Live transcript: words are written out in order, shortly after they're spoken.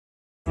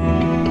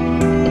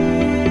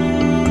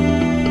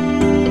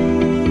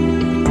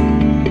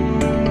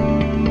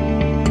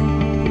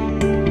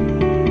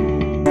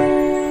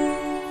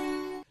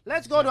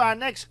go to our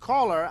next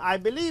caller. I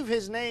believe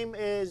his name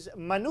is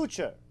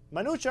Manucher.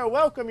 Manucher,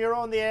 welcome. You're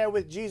on the air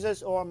with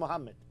Jesus or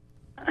Muhammad.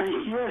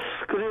 Yes,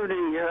 good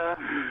evening.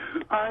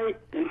 I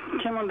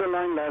came on the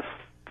line last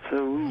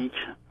week.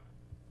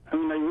 I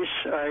mean, I wish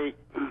I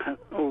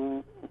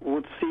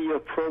would see your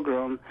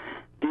program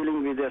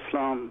dealing with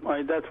Islam.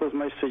 That was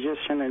my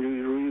suggestion, and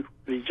you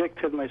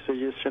rejected my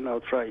suggestion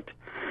outright.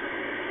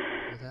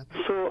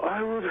 So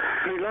I would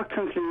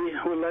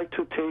like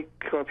to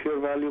take up your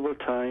valuable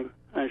time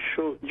and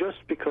show, just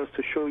because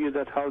to show you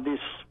that how this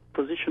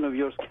position of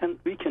yours can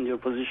weaken your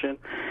position,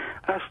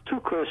 ask two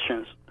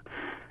questions.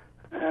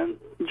 And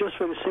just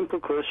very simple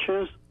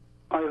questions.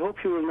 I hope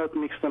you will not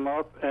mix them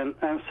up and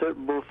answer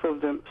both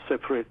of them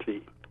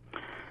separately.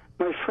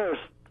 My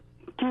first,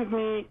 give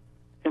me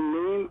a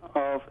name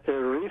of a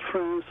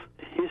reference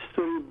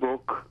history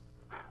book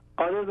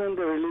other than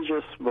the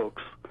religious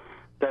books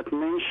that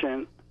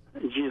mention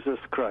Jesus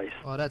Christ.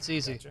 Oh, that's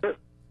easy.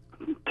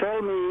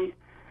 Tell me,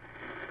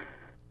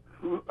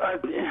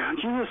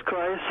 Jesus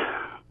Christ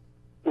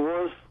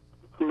was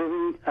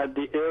living at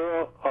the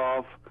era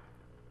of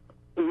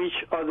which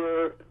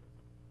other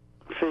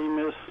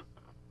famous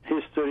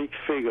historic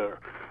figure?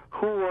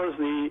 Who was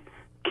the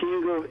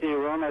king of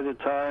Iran at the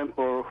time,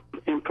 or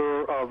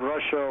emperor of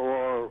Russia,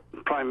 or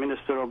prime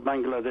minister of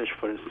Bangladesh,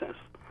 for instance?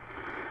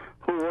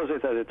 Who was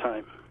it at the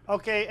time?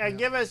 Okay, and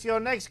give us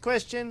your next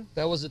question.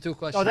 That was the two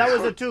questions. Oh, that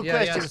was the two Yeah,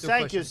 questions. two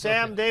Thank you, questions.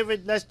 Sam. Okay.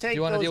 David, let's take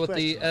You want to those deal with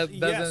the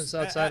questions. evidence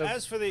outside of...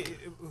 As for the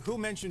who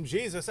mentioned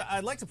Jesus,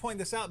 I'd like to point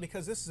this out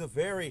because this is a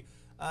very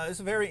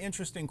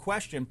interesting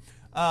question.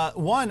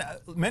 One,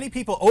 many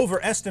people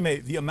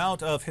overestimate the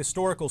amount of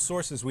historical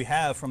sources we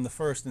have from the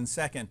 1st and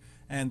 2nd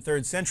and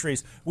 3rd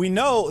centuries. We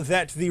know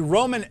that the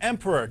Roman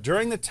emperor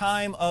during the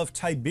time of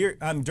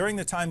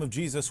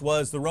Jesus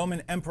was the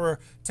Roman emperor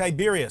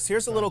Tiberius.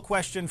 Here's a little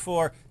question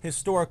for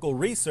historical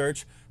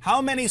research. How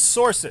many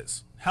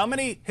sources, how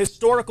many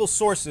historical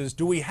sources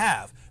do we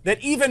have that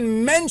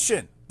even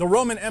mention the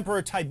Roman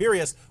emperor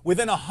Tiberius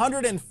within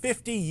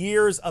 150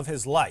 years of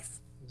his life?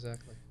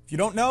 Exactly. If you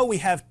don't know, we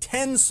have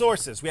 10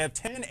 sources. We have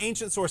 10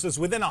 ancient sources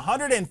within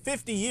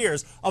 150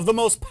 years of the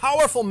most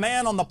powerful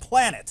man on the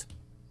planet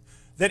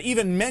that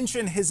even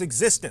mention his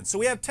existence. So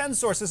we have 10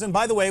 sources, and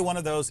by the way, one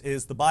of those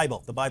is the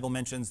Bible. The Bible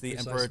mentions the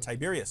Emperor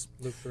Tiberius.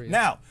 Luke 3.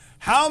 Now,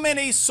 how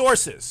many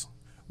sources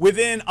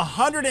within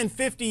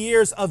 150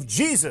 years of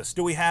Jesus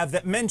do we have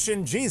that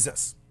mention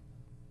Jesus?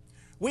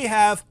 We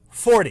have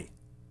 40.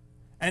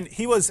 And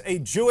he was a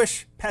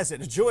Jewish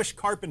peasant, a Jewish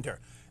carpenter.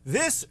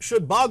 This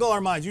should boggle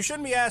our minds. You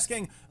shouldn't be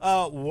asking,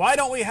 why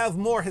don't we have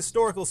more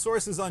historical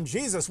sources on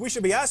Jesus? We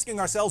should be asking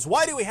ourselves,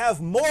 why do we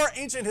have more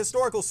ancient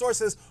historical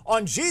sources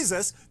on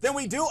Jesus than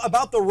we do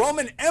about the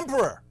Roman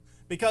emperor?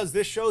 Because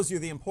this shows you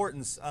the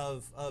importance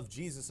of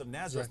Jesus of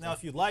Nazareth. Exactly. Now,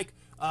 if you'd like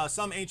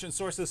some ancient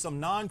sources, some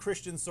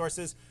non-Christian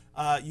sources,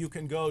 you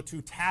can go to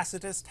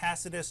Tacitus.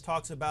 Tacitus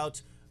talks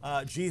about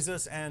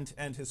Jesus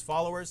and his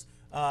followers.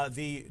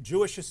 The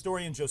Jewish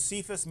historian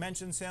Josephus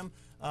mentions him.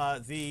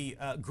 The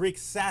Greek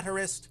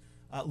satirist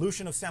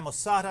Lucian of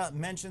Samosata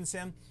mentions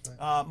him.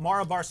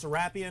 Marabar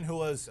Serapion, who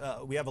was,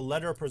 we have a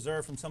letter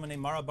preserved from someone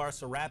named Marabar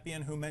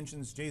Serapion who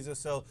mentions Jesus.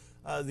 So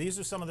these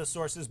are some of the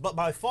sources. But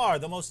by far,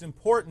 the most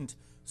important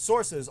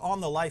sources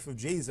on the life of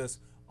Jesus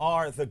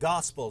are the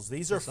Gospels.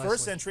 These are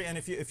first century, and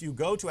if you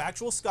go to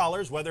actual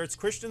scholars, whether it's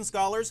Christian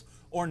scholars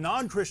or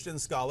non-Christian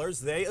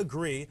scholars, they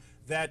agree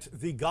that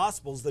the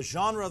Gospels, the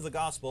genre of the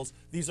Gospels,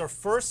 these are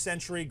first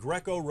century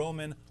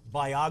Greco-Roman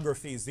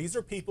biographies. These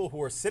are people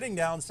who are sitting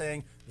down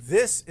saying,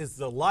 this is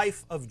the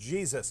life of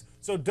Jesus.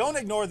 So don't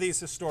ignore these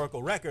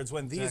historical records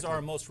when these are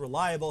our most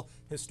reliable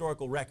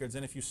historical records.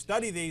 And if you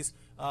study these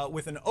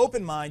with an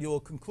open mind, you will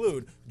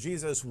conclude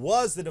Jesus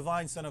was the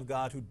divine Son of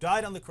God who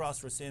died on the cross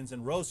for sins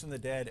and rose from the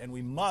dead. And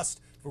we must,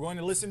 if we're going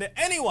to listen to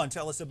anyone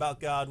tell us about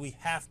God, we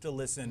have to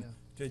listen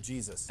to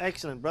Jesus.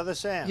 Excellent. Brother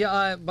Sam.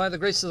 Yeah, by the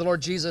grace of the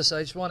Lord Jesus,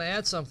 I just want to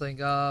add something.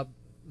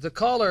 The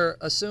caller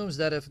assumes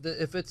that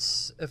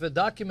if a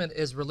document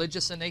is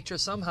religious in nature,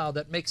 somehow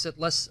that makes it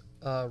less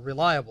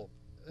reliable.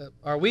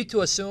 Are we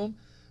to assume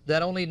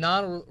that only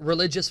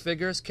non-religious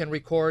figures can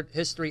record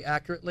history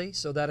accurately,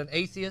 so that an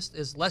atheist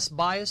is less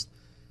biased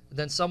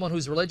than someone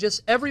who's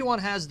religious? Everyone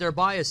has their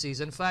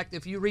biases. In fact,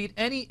 if you read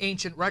any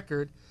ancient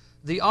record,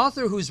 the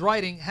author who's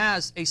writing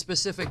has a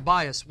specific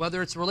bias,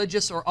 whether it's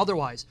religious or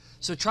otherwise.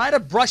 So try to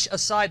brush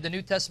aside the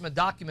New Testament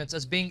documents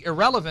as being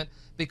irrelevant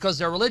because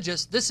they're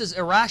religious. This is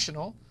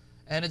irrational,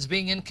 and it's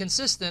being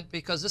inconsistent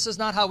because this is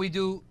not how we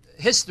do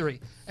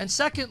history. And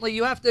secondly,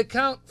 you have to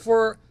account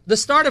for the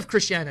start of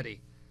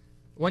Christianity.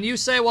 When you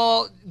say,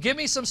 well, give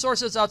me some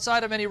sources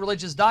outside of any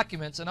religious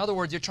documents, in other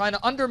words, you're trying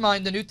to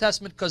undermine the New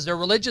Testament because they're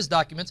religious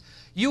documents,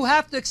 you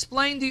have to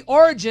explain the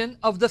origin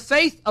of the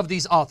faith of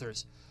these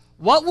authors.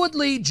 What would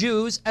lead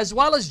Jews as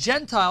well as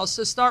Gentiles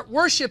to start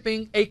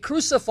worshiping a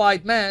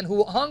crucified man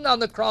who hung on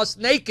the cross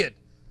naked?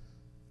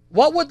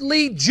 What would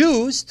lead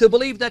Jews to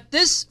believe that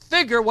this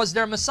figure was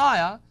their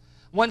Messiah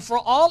when for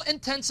all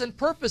intents and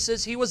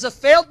purposes he was a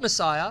failed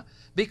Messiah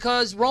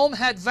because Rome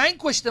had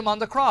vanquished him on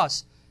the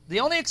cross? The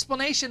only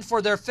explanation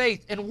for their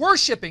faith in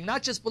worshiping,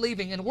 not just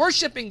believing, in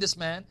worshiping this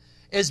man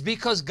is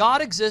because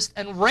God exists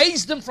and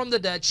raised him from the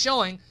dead,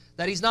 showing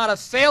that he's not a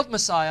failed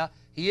Messiah.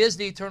 He is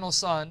the eternal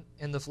Son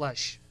in the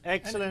flesh.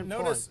 Excellent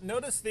notice,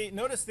 point.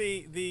 notice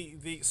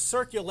the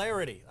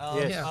circularity of,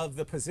 Yes. of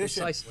the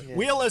position. Precisely. Yeah.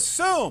 We'll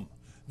assume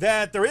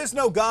that there is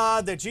no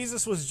God, that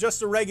Jesus was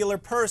just a regular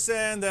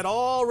person, that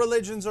all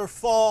religions are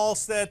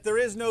false, that there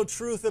is no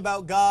truth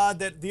about God,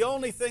 that the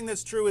only thing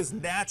that's true is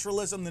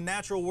naturalism, the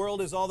natural world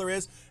is all there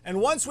is.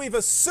 And once we've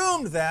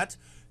assumed that,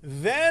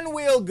 then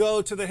we'll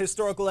go to the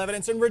historical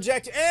evidence and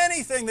reject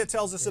anything that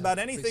tells us about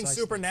anything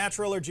precisely.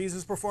 supernatural or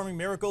Jesus performing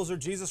miracles or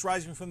Jesus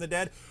rising from the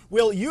dead.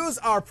 We'll use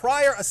our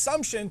prior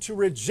assumption to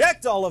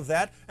reject all of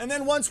that, and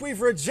then once we've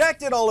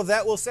rejected all of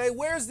that, we'll say,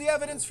 where's the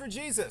evidence for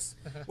Jesus?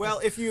 Well,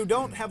 if you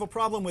don't have a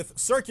problem with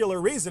circular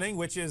reasoning,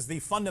 which is the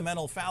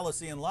fundamental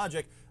fallacy in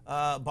logic,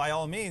 by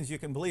all means, you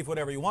can believe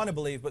whatever you want to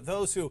believe, but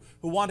those who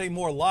want a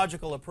more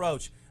logical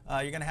approach,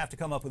 you're going to have to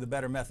come up with a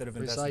better method of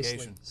Precisely.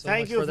 investigation. So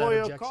Thank much you for that for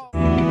your objection.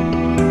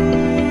 call.